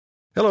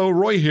Hello,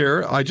 Roy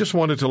here. I just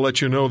wanted to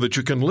let you know that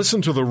you can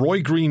listen to The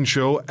Roy Green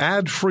Show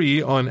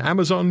ad-free on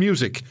Amazon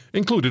Music,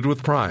 included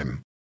with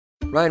Prime.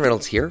 Ryan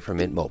Reynolds here from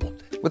Mint Mobile.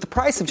 With the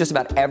price of just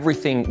about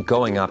everything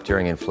going up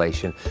during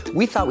inflation,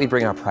 we thought we'd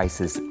bring our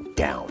prices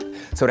down.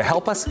 So to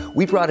help us,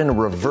 we brought in a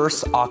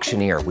reverse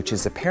auctioneer, which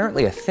is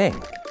apparently a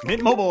thing.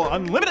 Mint Mobile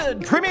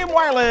Unlimited Premium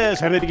Wireless.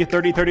 How to get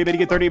 30, 30, bit to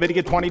get 30, bit to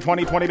get 20,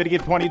 20, 20, bit to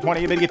get 20,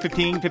 20, bit to get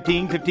 15,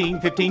 15,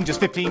 15, 15, just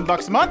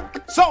 $15 a month?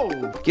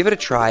 Sold! Give it a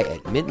try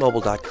at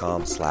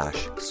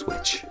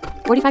mintmobile.com/switch.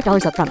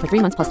 $45 up front for 3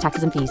 months plus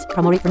taxes and fees.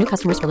 Promo rate for new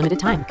customers for limited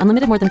time.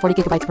 Unlimited more than 40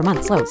 gigabytes per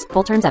month. Slows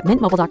full terms at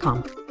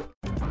mintmobile.com.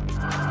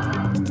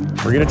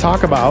 We're going to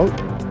talk about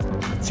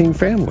seeing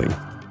family,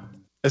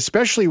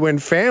 especially when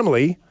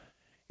family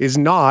is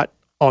not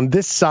on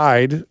this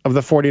side of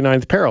the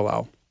 49th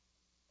parallel.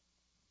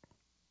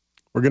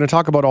 We're going to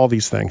talk about all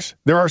these things.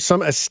 There are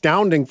some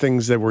astounding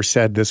things that were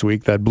said this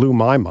week that blew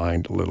my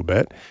mind a little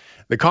bit.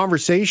 The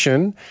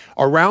conversation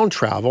around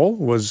travel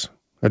was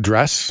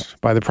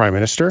addressed by the Prime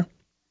Minister.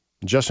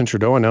 Justin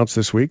Trudeau announced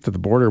this week that the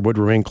border would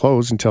remain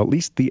closed until at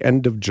least the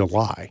end of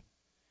July,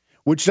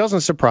 which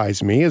doesn't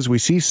surprise me as we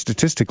see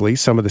statistically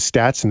some of the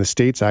stats in the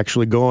States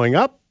actually going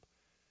up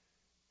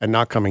and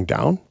not coming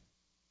down.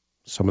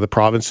 Some of the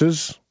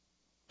provinces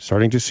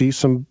starting to see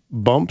some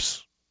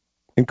bumps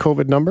in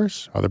COVID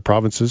numbers, other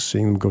provinces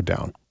seeing them go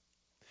down.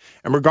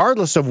 And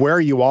regardless of where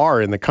you are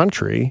in the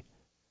country,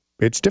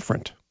 it's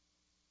different.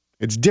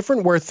 It's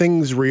different where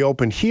things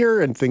reopen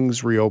here and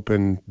things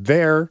reopen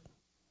there.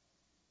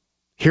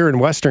 Here in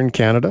Western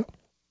Canada,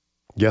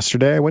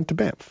 yesterday I went to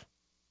Banff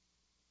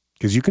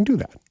because you can do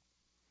that.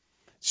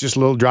 It's just a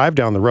little drive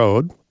down the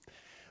road,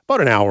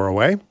 about an hour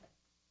away,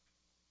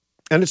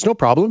 and it's no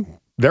problem.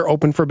 They're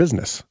open for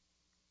business.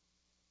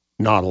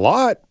 Not a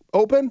lot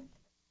open,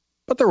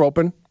 but they're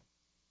open.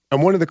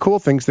 And one of the cool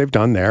things they've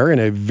done there in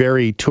a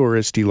very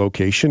touristy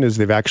location is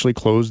they've actually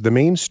closed the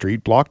main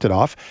street, blocked it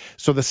off,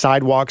 so the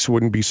sidewalks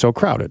wouldn't be so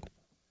crowded.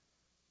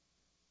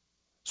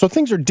 So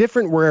things are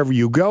different wherever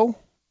you go.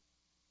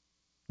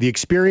 The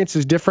experience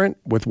is different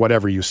with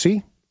whatever you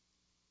see.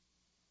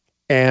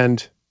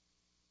 And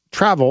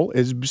travel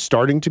is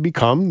starting to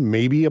become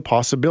maybe a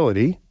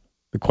possibility.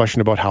 The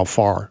question about how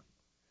far.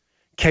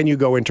 Can you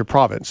go into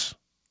province?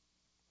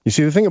 You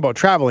see, the thing about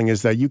traveling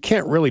is that you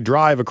can't really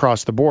drive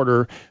across the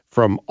border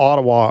from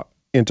Ottawa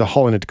into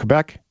Holland into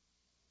Quebec,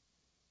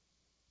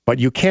 but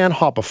you can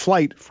hop a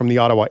flight from the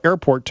Ottawa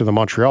airport to the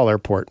Montreal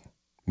airport.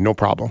 No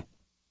problem.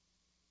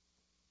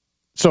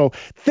 So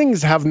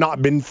things have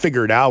not been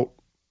figured out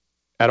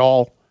at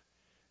all,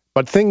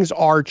 but things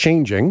are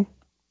changing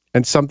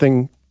and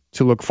something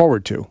to look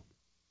forward to.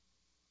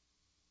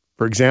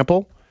 For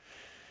example,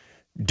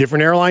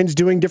 different airlines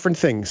doing different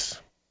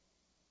things.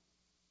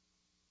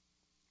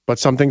 But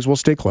some things will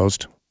stay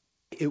closed.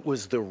 It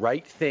was the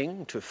right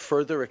thing to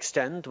further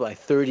extend by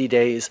 30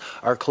 days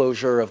our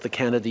closure of the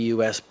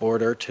Canada-US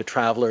border to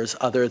travelers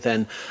other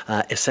than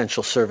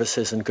essential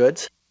services and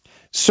goods.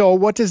 So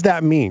what does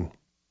that mean?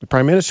 The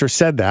Prime Minister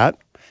said that.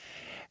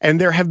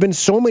 And there have been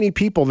so many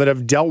people that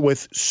have dealt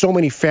with so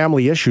many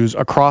family issues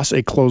across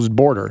a closed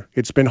border.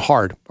 It's been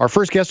hard. Our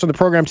first guest on the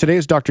program today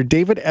is Dr.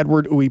 David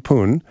Edward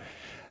Uipoon.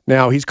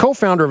 Now, he's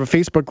co-founder of a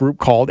Facebook group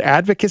called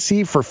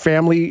Advocacy for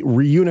Family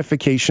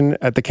Reunification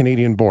at the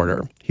Canadian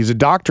Border. He's a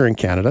doctor in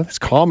Canada. His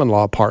common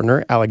law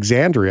partner,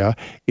 Alexandria,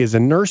 is a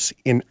nurse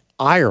in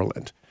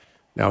Ireland.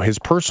 Now, his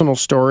personal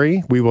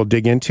story we will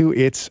dig into.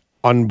 It's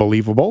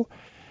unbelievable.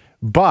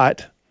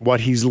 But what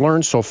he's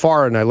learned so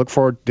far, and I look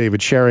forward to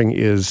David sharing,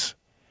 is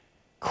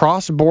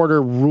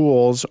cross-border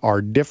rules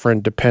are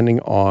different depending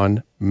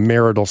on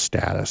marital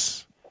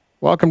status.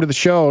 Welcome to the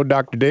show,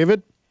 Dr.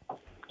 David.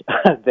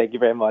 Thank you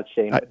very much,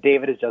 Shane.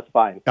 David is just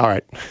fine. All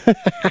right.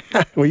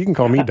 Well, you can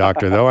call me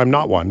doctor, though. I'm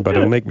not one, but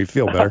it'll make me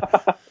feel better.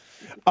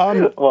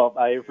 Well,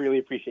 I really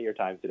appreciate your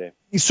time today.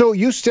 So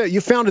you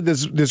founded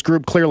this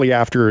group clearly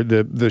after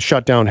the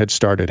shutdown had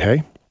started,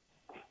 hey?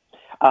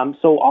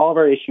 So all of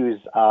our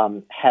issues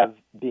have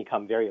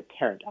become very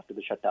apparent after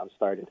the shutdown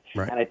started.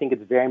 Right. And I think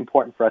it's very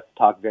important for us to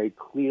talk very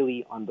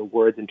clearly on the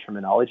words and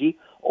terminology,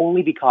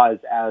 only because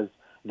as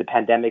the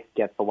pandemic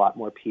gets a lot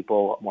more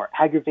people more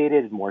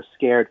aggravated, more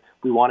scared,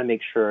 we want to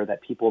make sure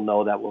that people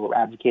know that what we're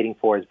advocating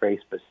for is very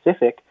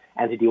specific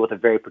and to deal with a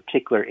very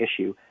particular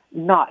issue,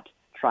 not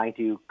trying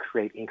to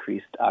create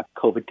increased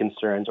COVID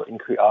concerns or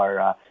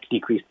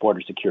decreased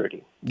border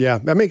security. Yeah,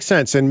 that makes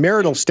sense. And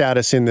marital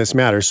status in this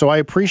matter. So I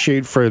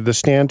appreciate for the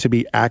stand to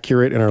be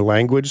accurate in our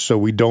language so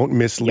we don't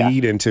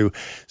mislead into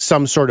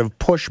some sort of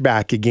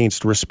pushback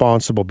against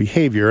responsible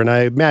behavior. And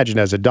I imagine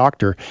as a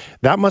doctor,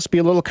 that must be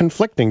a little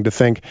conflicting to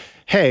think,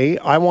 hey,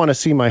 I want to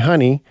see my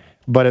honey,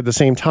 but at the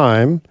same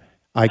time,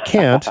 I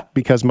can't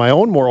because my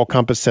own moral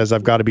compass says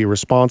I've got to be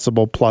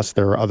responsible, plus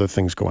there are other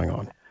things going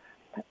on.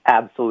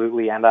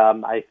 Absolutely. And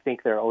I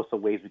think there are also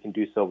ways we can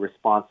do so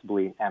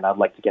responsibly, and I'd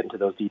like to get into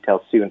those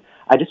details soon.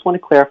 I just want to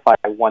clarify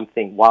one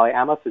thing. While I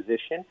am a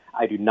physician,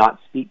 I do not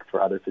speak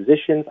for other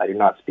physicians. I do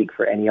not speak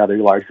for any other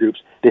large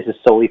groups. This is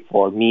solely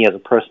for me as a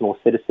personal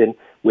citizen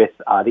with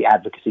the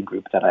advocacy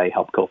group that I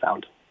helped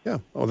co-found. Yeah.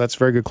 Oh, that's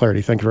very good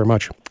clarity. Thank you very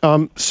much.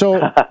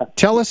 So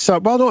tell us,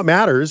 well, no, it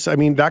matters. I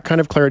mean, that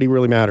kind of clarity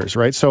really matters,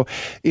 right? So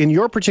in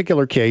your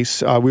particular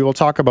case, we will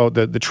talk about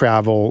the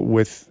travel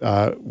with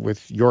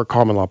your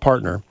common law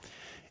partner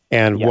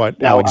and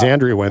what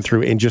Alexandria went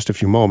through in just a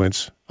few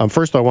moments.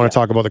 First, I want to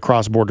talk about the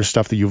cross-border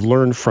stuff that you've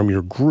learned from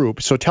your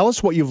group. So tell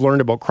us what you've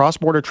learned about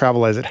cross-border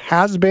travel as it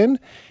has been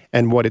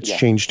and what it's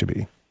changed to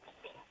be.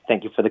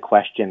 Thank you for the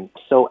question.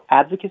 So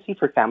advocacy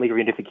for family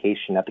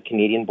reunification at the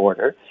Canadian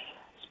border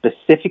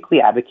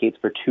specifically advocates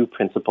for two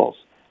principles.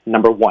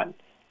 Number one,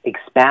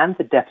 expand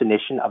the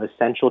definition of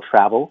essential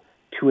travel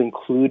to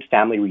include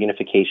family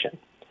reunification.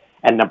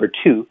 And number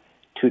two,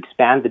 to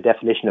expand the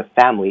definition of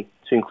family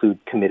to include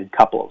committed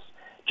couples.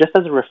 Just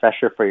as a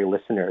refresher for your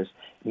listeners,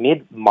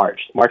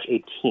 mid-March, March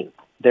 18th,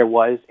 there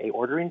was an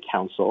order in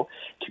council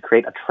to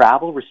create a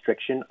travel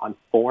restriction on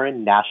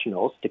foreign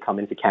nationals to come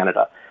into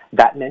Canada.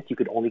 That meant you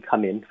could only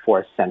come in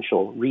for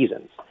essential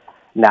reasons.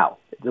 Now,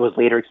 it was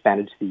later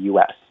expanded to the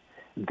U.S.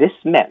 This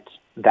meant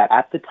that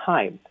at the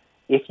time,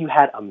 if you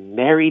had a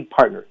married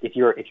partner, if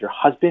your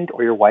husband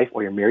or your wife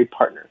or your married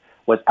partner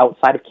was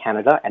outside of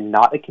Canada and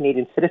not a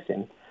Canadian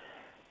citizen,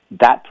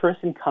 that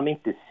person coming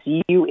to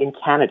see you in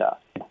Canada,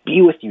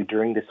 be with you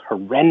during this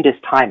horrendous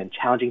time and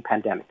challenging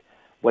pandemic,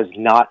 was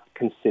not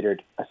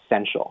considered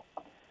essential.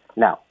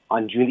 Now,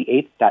 on June the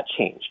 8th, that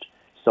changed.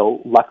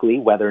 So luckily,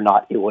 whether or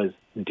not it was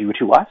due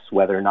to us,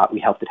 whether or not we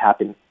helped it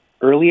happen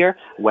earlier,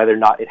 whether or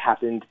not it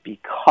happened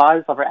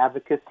because of our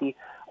advocacy,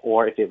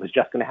 or if it was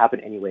just going to happen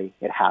anyway,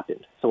 it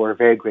happened. So we're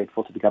very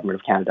grateful to the Government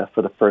of Canada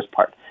for the first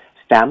part.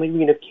 Family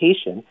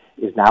reunification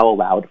is now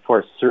allowed for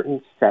a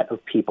certain set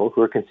of people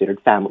who are considered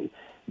family.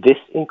 This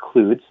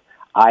includes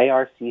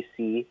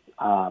IRCC,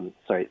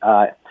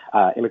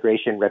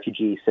 Immigration,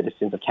 Refugee,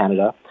 Citizens of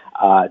Canada,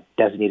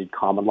 designated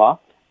common law,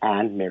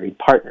 and married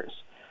partners.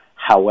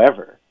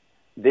 However,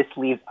 this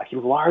leaves a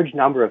large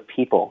number of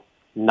people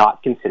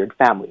not considered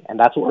family, and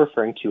that's what we're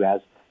referring to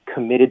as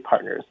committed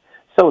partners.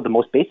 So the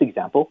most basic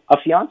example, a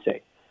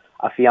fiance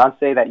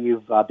that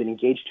you've been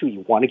engaged to,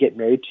 you want to get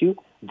married to,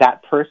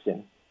 that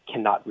person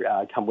cannot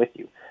come with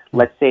you.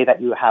 Let's say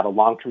that you have a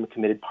long-term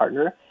committed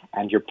partner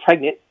and you're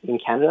pregnant in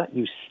Canada,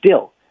 you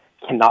still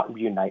cannot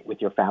reunite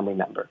with your family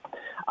member.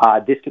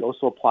 This could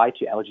also apply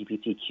to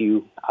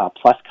LGBTQ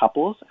plus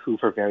couples who,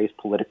 for various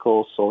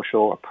political,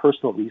 social, or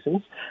personal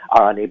reasons,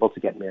 are unable to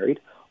get married.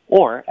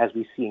 Or, as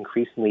we see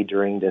increasingly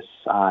during this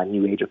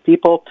new age of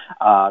people,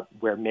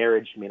 where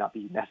marriage may not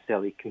be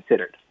necessarily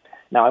considered.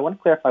 Now, I want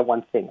to clarify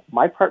one thing.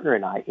 My partner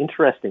and I,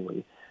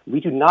 interestingly, we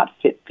do not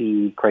fit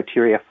the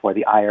criteria for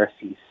the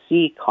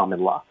IRCC common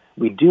law.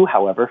 We do,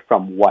 however,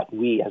 from what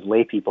we as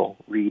lay people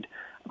read,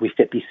 we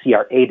fit the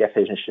CRA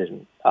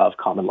definition of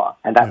common law,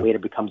 and that later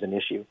becomes an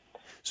issue.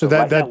 So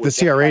that the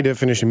CRA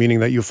definition, meaning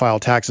that you file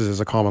taxes as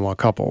a common law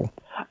couple.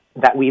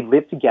 That we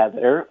live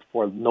together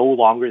for no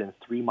longer than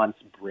 3 months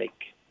break.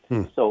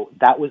 So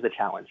that was the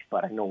challenge,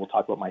 but I know we'll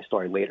talk about my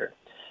story later.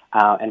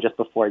 And just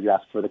before you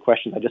ask for the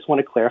questions, I just want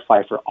to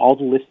clarify for all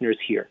the listeners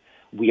here,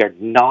 we are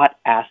not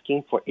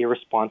asking for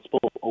irresponsible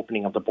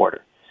opening of the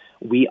border.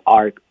 We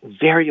are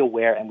very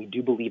aware, and we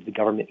do believe the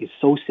government is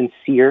so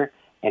sincere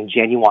and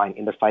genuine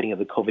in the fighting of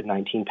the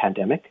COVID-19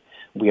 pandemic.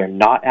 We are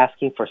not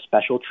asking for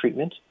special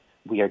treatment.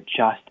 We are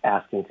just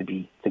asking to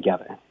be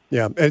together.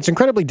 Yeah, and it's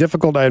incredibly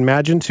difficult, I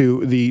imagine,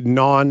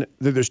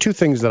 there's two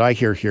things that I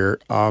hear here.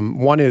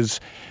 One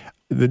is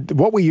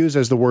what we use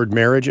as the word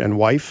marriage and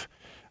wife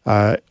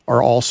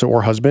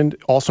or husband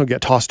also get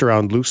tossed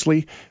around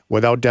loosely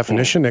without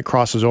definition. It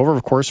crosses over,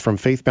 of course, from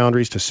faith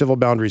boundaries to civil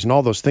boundaries and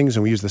all those things,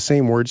 and we use the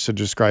same words to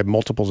describe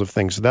multiples of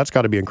things. So that's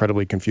got to be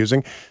incredibly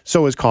confusing.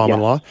 So is common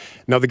law.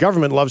 Now, the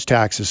government loves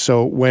taxes.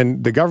 So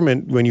when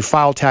you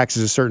file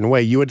taxes a certain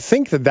way, you would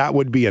think that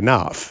would be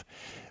enough.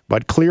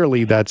 But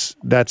clearly that's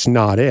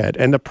not it.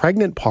 And the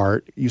pregnant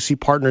part, you see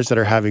partners that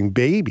are having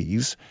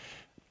babies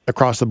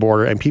across the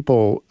border and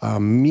people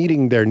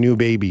meeting their new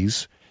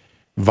babies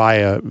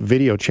via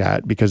video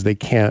chat because they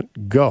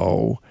can't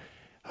go.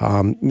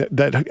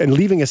 And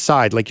leaving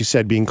aside, like you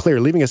said, being clear,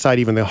 leaving aside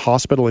even the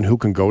hospital and who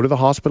can go to the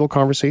hospital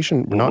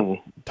conversation, we're not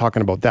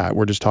talking about that.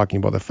 We're just talking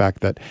about the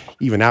fact that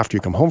even after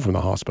you come home from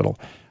the hospital,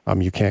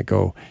 you can't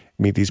go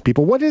meet these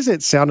people. What has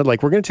it sounded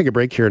like? We're going to take a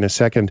break here in a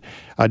second.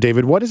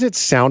 David, what has it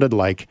sounded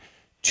like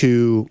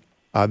to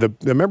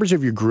the members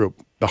of your group,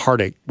 the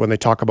heartache, when they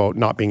talk about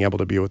not being able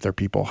to be with their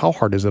people? How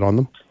hard is it on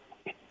them?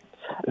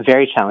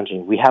 Very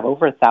challenging. We have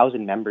over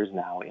 1,000 members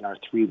now in our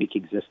 3-week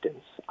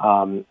existence.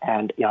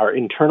 And our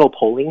internal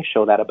polling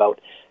show that about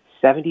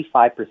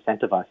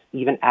 75% of us,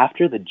 even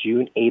after the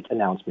June 8th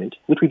announcement,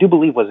 which we do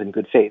believe was in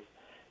good faith,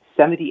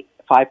 at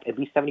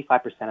least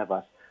 75% of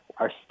us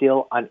are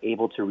still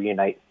unable to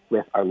reunite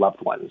with our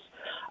loved ones.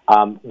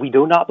 We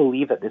do not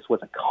believe that this was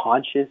a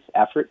conscious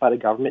effort by the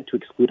government to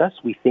exclude us.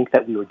 We think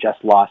that we were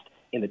just lost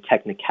in the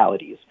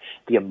technicalities,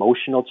 the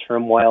emotional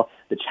turmoil,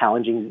 the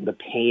challenging, the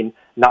pain,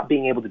 not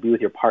being able to be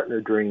with your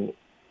partner during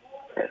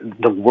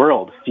the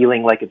world,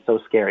 feeling like it's so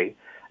scary.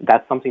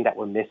 That's something that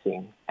we're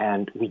missing,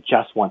 and we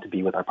just want to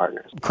be with our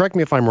partners. Correct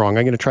me if I'm wrong.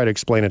 I'm going to try to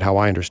explain it how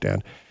I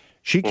understand.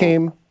 She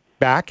came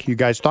back. You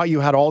guys thought you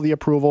had all the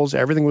approvals.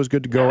 Everything was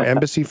good to go.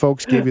 Embassy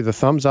folks gave you the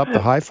thumbs up,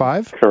 the high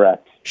five.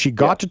 Correct. She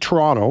got to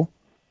Toronto,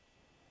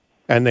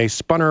 and they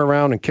spun her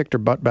around and kicked her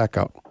butt back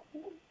out.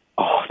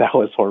 Oh, that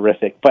was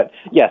horrific. But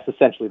yes,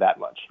 essentially that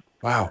much.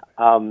 Wow.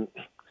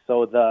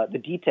 So the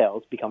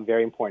details become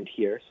very important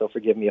here. So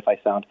forgive me if I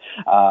sound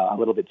a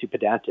little bit too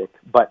pedantic.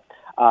 But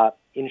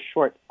in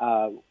short,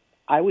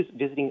 I was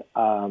visiting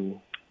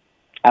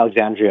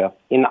Alexandria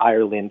in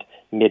Ireland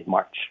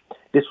mid-March.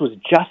 This was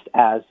just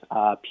as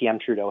PM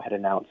Trudeau had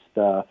announced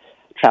the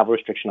travel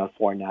restriction on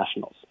foreign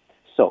nationals.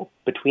 So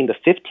between the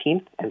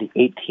 15th and the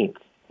 18th,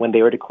 when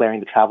they were declaring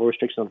the travel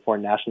restriction on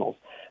foreign nationals,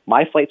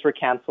 my flights were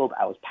canceled.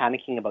 I was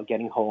panicking about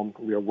getting home.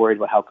 We were worried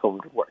about how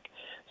COVID would work.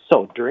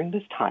 So during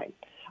this time,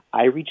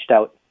 I reached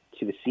out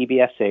to the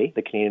CBSA,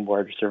 the Canadian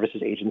Border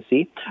Services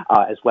Agency,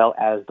 as well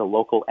as the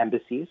local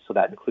embassies. So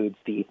that includes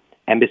the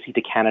Embassy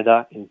to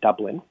Canada in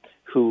Dublin,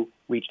 who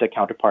reached a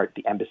counterpart,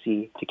 the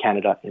Embassy to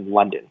Canada in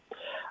London,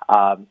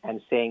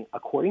 and saying,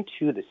 according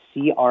to the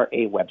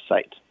CRA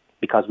website,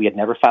 because we had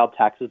never filed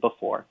taxes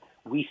before,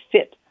 we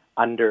fit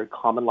under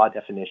common law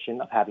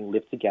definition of having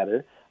lived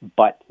together,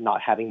 but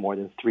not having more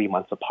than 3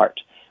 months apart.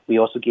 We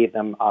also gave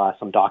them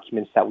some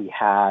documents that we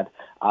had.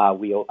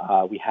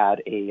 We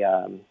had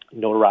a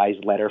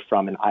notarized letter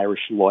from an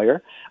Irish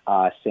lawyer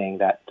saying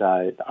that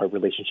our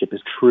relationship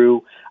is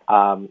true.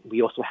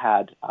 We also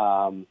had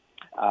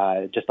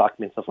just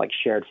documents of like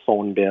shared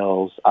phone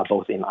bills,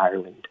 both in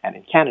Ireland and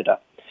in Canada.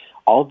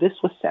 All this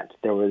was sent.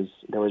 There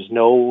was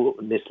no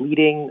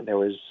misleading.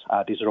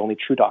 These are only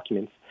true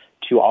documents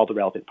to all the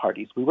relevant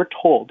parties. We were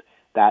told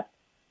that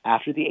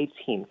after the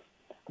 18th,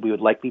 we would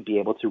likely be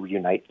able to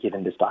reunite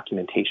given this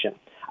documentation.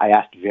 I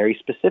asked very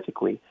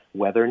specifically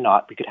whether or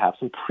not we could have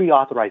some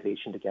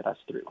pre-authorization to get us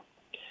through.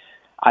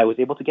 I was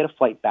able to get a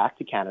flight back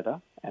to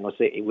Canada and was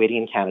waiting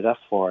in Canada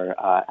for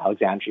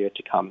Alexandria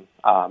to come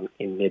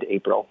in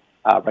mid-April,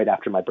 right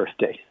after my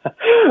birthday.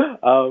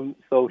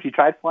 So she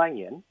tried flying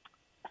in.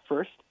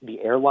 First,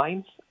 the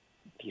airlines,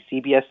 the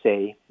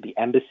CBSA, the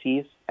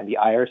embassies, and the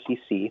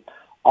IRCC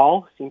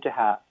all seemed to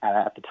have,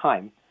 at the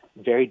time,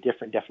 very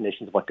different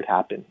definitions of what could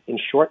happen. In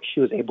short, she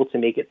was able to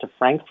make it to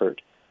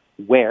Frankfurt,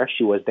 where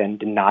she was then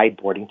denied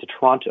boarding to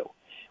Toronto.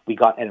 We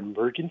got an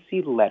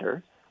emergency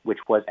letter, which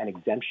was an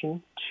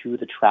exemption to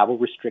the travel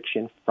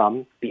restriction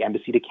from the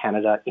Embassy to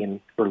Canada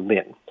in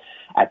Berlin.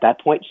 At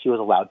that point, she was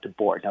allowed to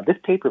board. Now, this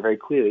paper very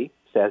clearly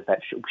says that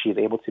she is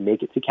able to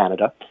make it to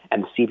Canada,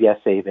 and the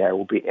CBSA there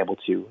will be able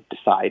to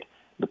decide,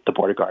 the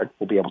border guard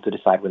will be able to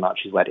decide whether or not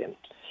she's let in.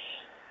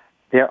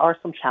 There are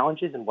some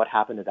challenges in what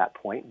happened at that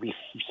point. We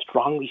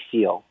strongly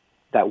feel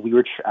that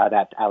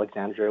that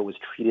Alexandria was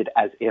treated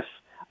as if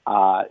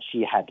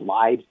she had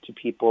lied to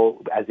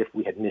people, as if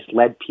we had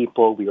misled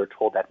people. We were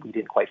told that we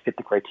didn't quite fit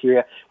the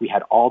criteria. We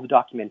had all the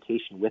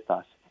documentation with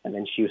us, and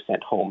then she was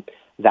sent home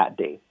that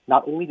day.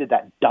 Not only did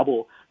that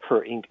double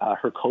her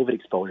COVID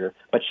exposure,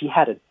 but she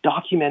had a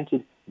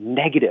documented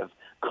negative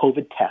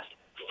COVID test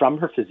from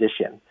her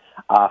physician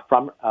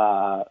from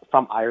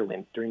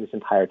Ireland during this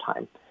entire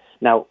time.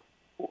 Now,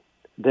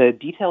 the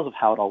details of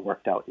how it all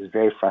worked out is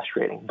very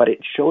frustrating, but it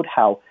showed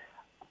how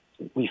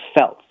we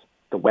felt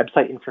the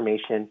website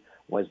information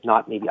was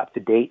not maybe up to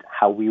date,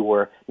 how we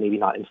were maybe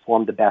not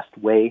informed the best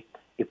way.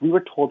 If we were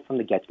told from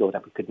the get-go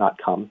that we could not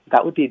come,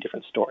 that would be a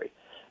different story.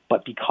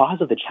 But because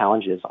of the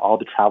challenges, all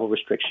the travel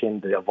restriction,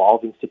 the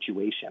evolving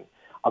situation,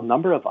 a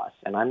number of us,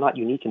 and I'm not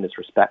unique in this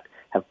respect,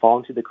 have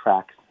fallen through the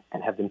cracks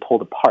and have been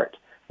pulled apart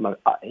from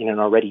in an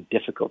already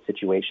difficult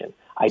situation.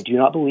 I do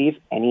not believe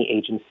any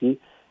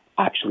agency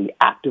actually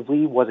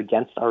actively was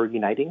against our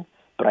reuniting,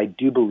 but I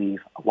do believe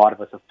a lot of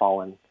us have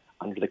fallen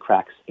under the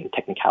cracks in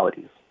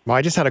technicalities. Well,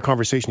 I just had a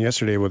conversation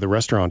yesterday with a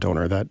restaurant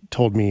owner that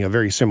told me a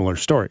very similar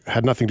story. It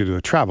had nothing to do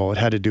with travel. It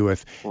had to do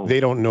with they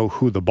don't know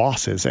who the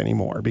boss is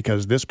anymore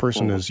because this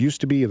person is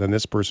used to be, and then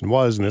this person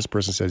was, and this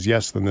person says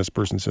yes, then this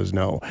person says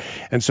no.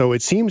 And so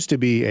it seems to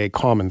be a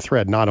common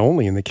thread, not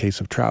only in the case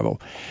of travel.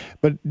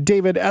 But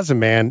David, as a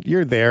man,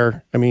 you're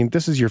there. I mean,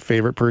 this is your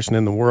favorite person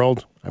in the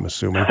world, I'm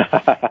assuming.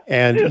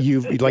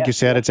 And like you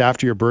said, it's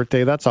after your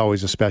birthday. That's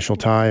always a special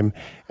time.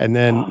 And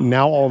then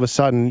now all of a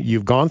sudden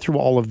you've gone through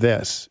all of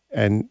this,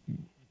 and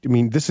I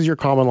mean, this is your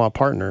common law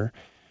partner.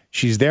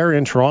 She's there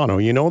in Toronto.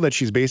 You know that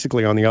she's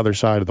basically on the other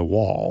side of the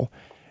wall,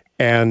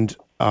 and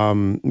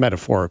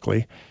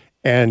metaphorically,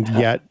 and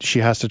yet she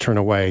has to turn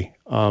away.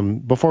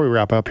 Before we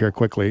wrap up here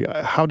quickly,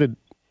 how did,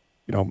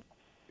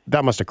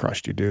 that must have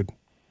crushed you, dude.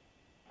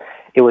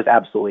 It was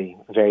absolutely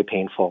very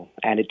painful.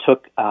 And it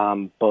took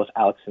both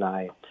Alex and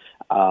I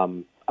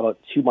about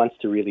 2 months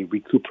to really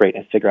recuperate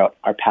and figure out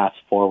our path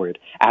forward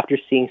after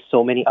seeing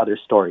so many other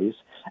stories.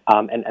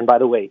 And by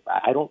the way,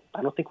 I don't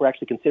think we're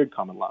actually considered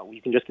common law.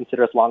 You can just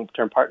consider us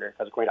long-term partner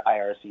because according to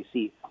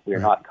IRCC, we are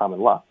not common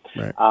law.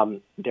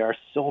 Right. There are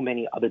so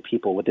many other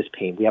people with this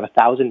pain. We have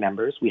 1,000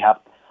 members. We have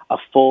a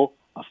full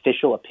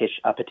official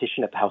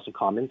petition at the House of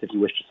Commons if you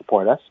wish to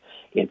support us.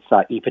 It's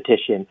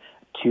e-petition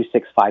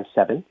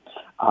 2657.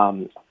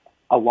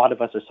 A lot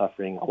of us are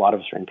suffering. A lot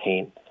of us are in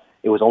pain.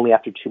 It was only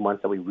after 2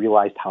 months that we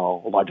realized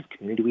how large of a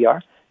community we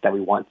are that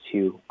we want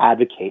to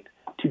advocate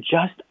to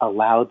just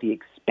allow the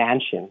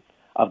expansion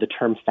of the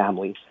term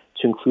family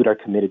to include our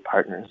committed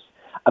partners.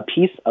 A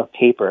piece of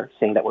paper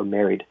saying that we're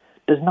married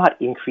does not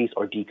increase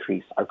or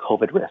decrease our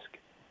COVID risk.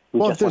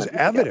 Well, if there's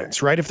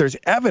evidence, right? If there's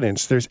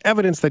evidence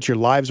that your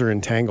lives are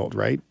entangled,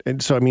 right?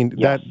 And so, I mean,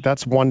 yes.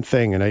 that's one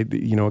thing. And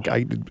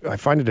I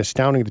find it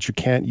astounding that you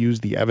can't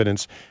use the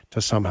evidence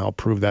to somehow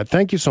prove that.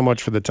 Thank you so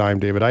much for the time,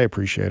 David. I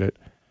appreciate it.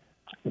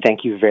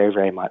 Thank you very,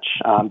 very much.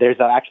 There's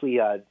actually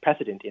a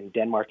precedent in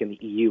Denmark and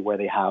the EU where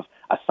they have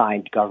a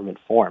signed government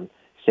form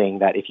saying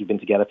that if you've been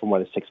together for more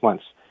than 6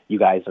 months, you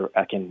guys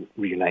can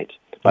reunite.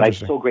 But I'm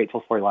so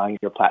grateful for allowing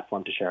your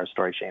platform to share our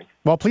story, Shane.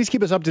 Well, please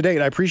keep us up to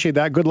date. I appreciate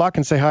that. Good luck,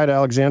 and say hi to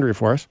Alexandria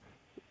for us.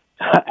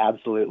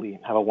 Absolutely.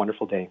 Have a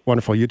wonderful day.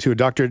 Wonderful. You too.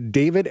 Dr.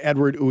 David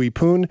Edward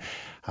Uipoon.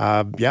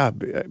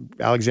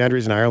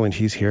 Alexandria's in Ireland.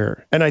 He's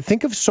here. And I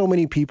think of so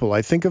many people.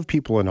 I think of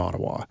people in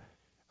Ottawa.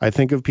 I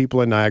think of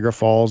people in Niagara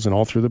Falls and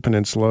all through the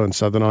peninsula in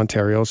southern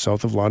Ontario,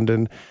 south of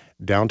London,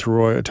 down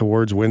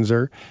towards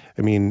Windsor.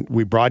 I mean,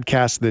 we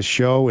broadcast this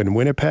show in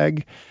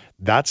Winnipeg.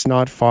 That's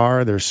not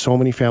far. There's so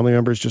many family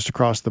members just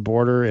across the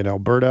border in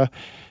Alberta,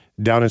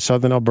 down in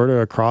southern Alberta,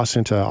 across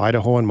into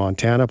Idaho and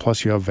Montana,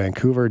 plus you have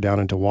Vancouver, down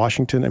into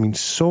Washington. I mean,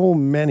 so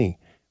many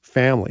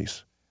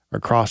families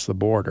across the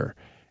border.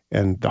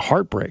 And the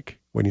heartbreak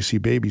when you see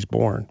babies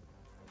born.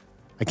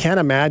 I can't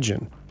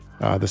imagine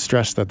the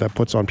stress that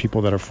puts on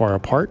people that are far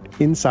apart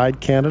inside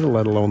Canada,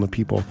 let alone the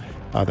people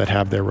that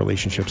have their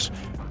relationships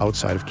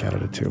outside of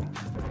Canada too.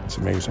 It's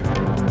amazing.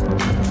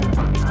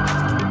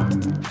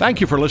 Thank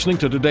you for listening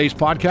to today's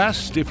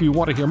podcast. If you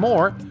want to hear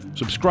more,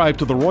 subscribe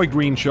to The Roy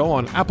Green Show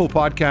on Apple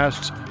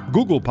Podcasts,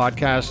 Google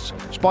Podcasts,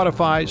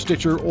 Spotify,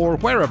 Stitcher, or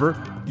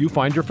wherever you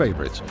find your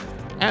favorites.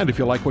 And if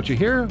you like what you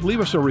hear,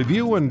 leave us a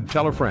review and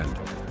tell a friend.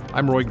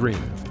 I'm Roy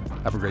Green.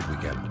 Have a great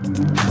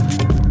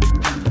weekend.